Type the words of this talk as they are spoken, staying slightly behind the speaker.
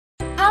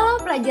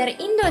pelajar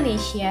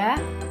Indonesia.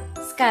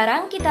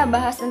 Sekarang kita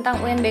bahas tentang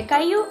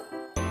UNBK yuk.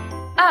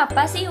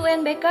 Apa sih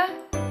UNBK?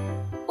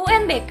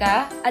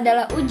 UNBK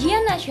adalah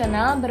Ujian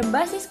Nasional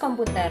Berbasis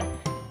Komputer.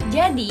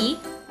 Jadi,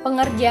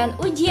 pengerjaan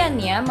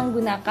ujiannya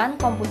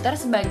menggunakan komputer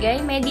sebagai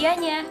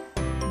medianya.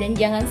 Dan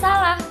jangan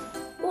salah,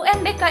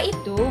 UNBK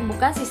itu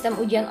bukan sistem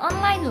ujian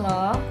online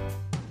loh.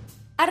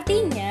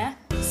 Artinya,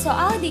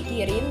 soal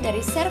dikirim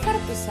dari server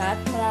pusat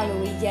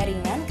melalui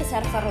jaringan ke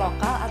server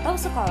lokal atau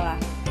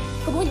sekolah.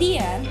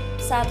 Kemudian,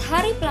 saat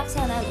hari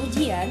pelaksanaan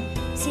ujian,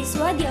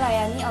 siswa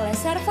dilayani oleh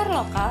server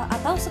lokal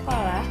atau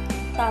sekolah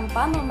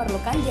tanpa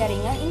memerlukan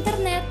jaringan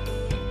internet.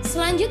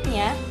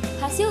 Selanjutnya,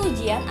 hasil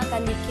ujian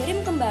akan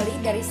dikirim kembali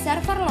dari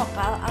server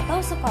lokal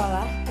atau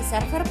sekolah ke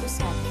server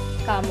pusat.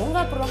 Kamu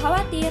nggak perlu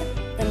khawatir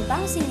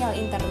tentang sinyal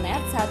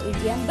internet saat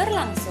ujian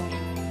berlangsung.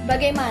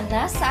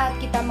 Bagaimana saat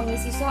kita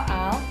mengisi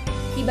soal,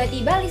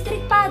 tiba-tiba listrik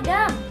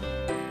padam?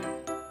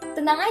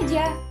 Tenang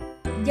aja,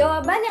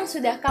 jawaban yang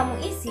sudah kamu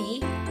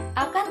isi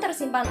akan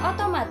tersimpan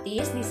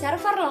otomatis di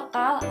server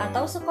lokal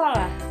atau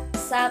sekolah.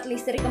 Saat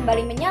listrik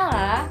kembali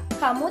menyala,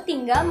 kamu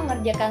tinggal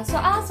mengerjakan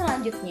soal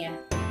selanjutnya.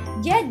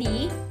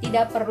 Jadi,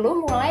 tidak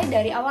perlu mulai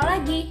dari awal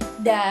lagi.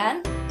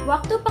 Dan,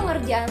 waktu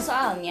pengerjaan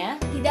soalnya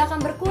tidak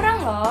akan berkurang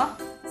loh.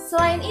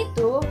 Selain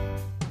itu,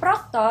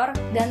 proktor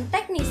dan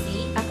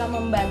teknisi akan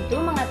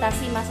membantu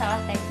mengatasi masalah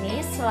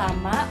teknis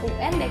selama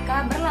UNBK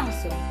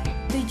berlangsung.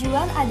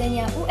 Tujuan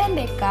adanya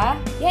UNBK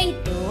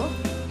yaitu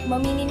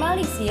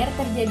meminimalisir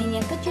terjadinya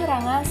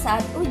kecurangan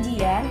saat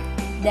ujian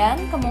dan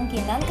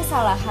kemungkinan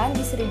kesalahan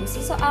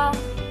distribusi soal,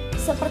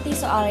 seperti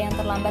soal yang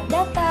terlambat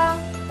datang,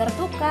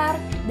 tertukar,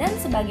 dan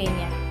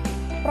sebagainya.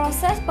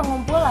 Proses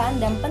pengumpulan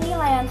dan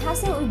penilaian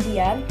hasil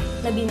ujian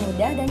lebih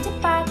mudah dan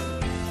cepat.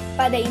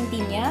 Pada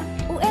intinya,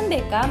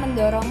 UNBK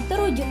mendorong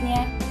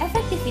terwujudnya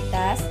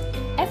efektivitas,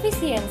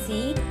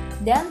 efisiensi,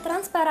 dan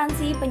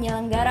transparansi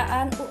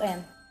penyelenggaraan UN.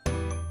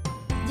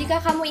 Jika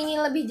kamu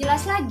ingin lebih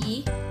jelas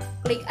lagi,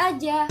 klik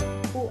aja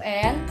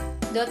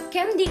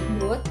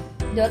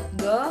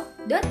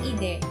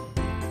un.kemdikbud.go.id.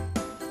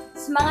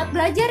 Semangat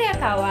belajar ya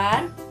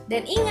kawan,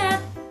 dan ingat,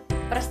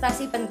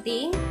 prestasi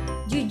penting,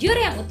 jujur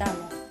yang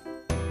utama.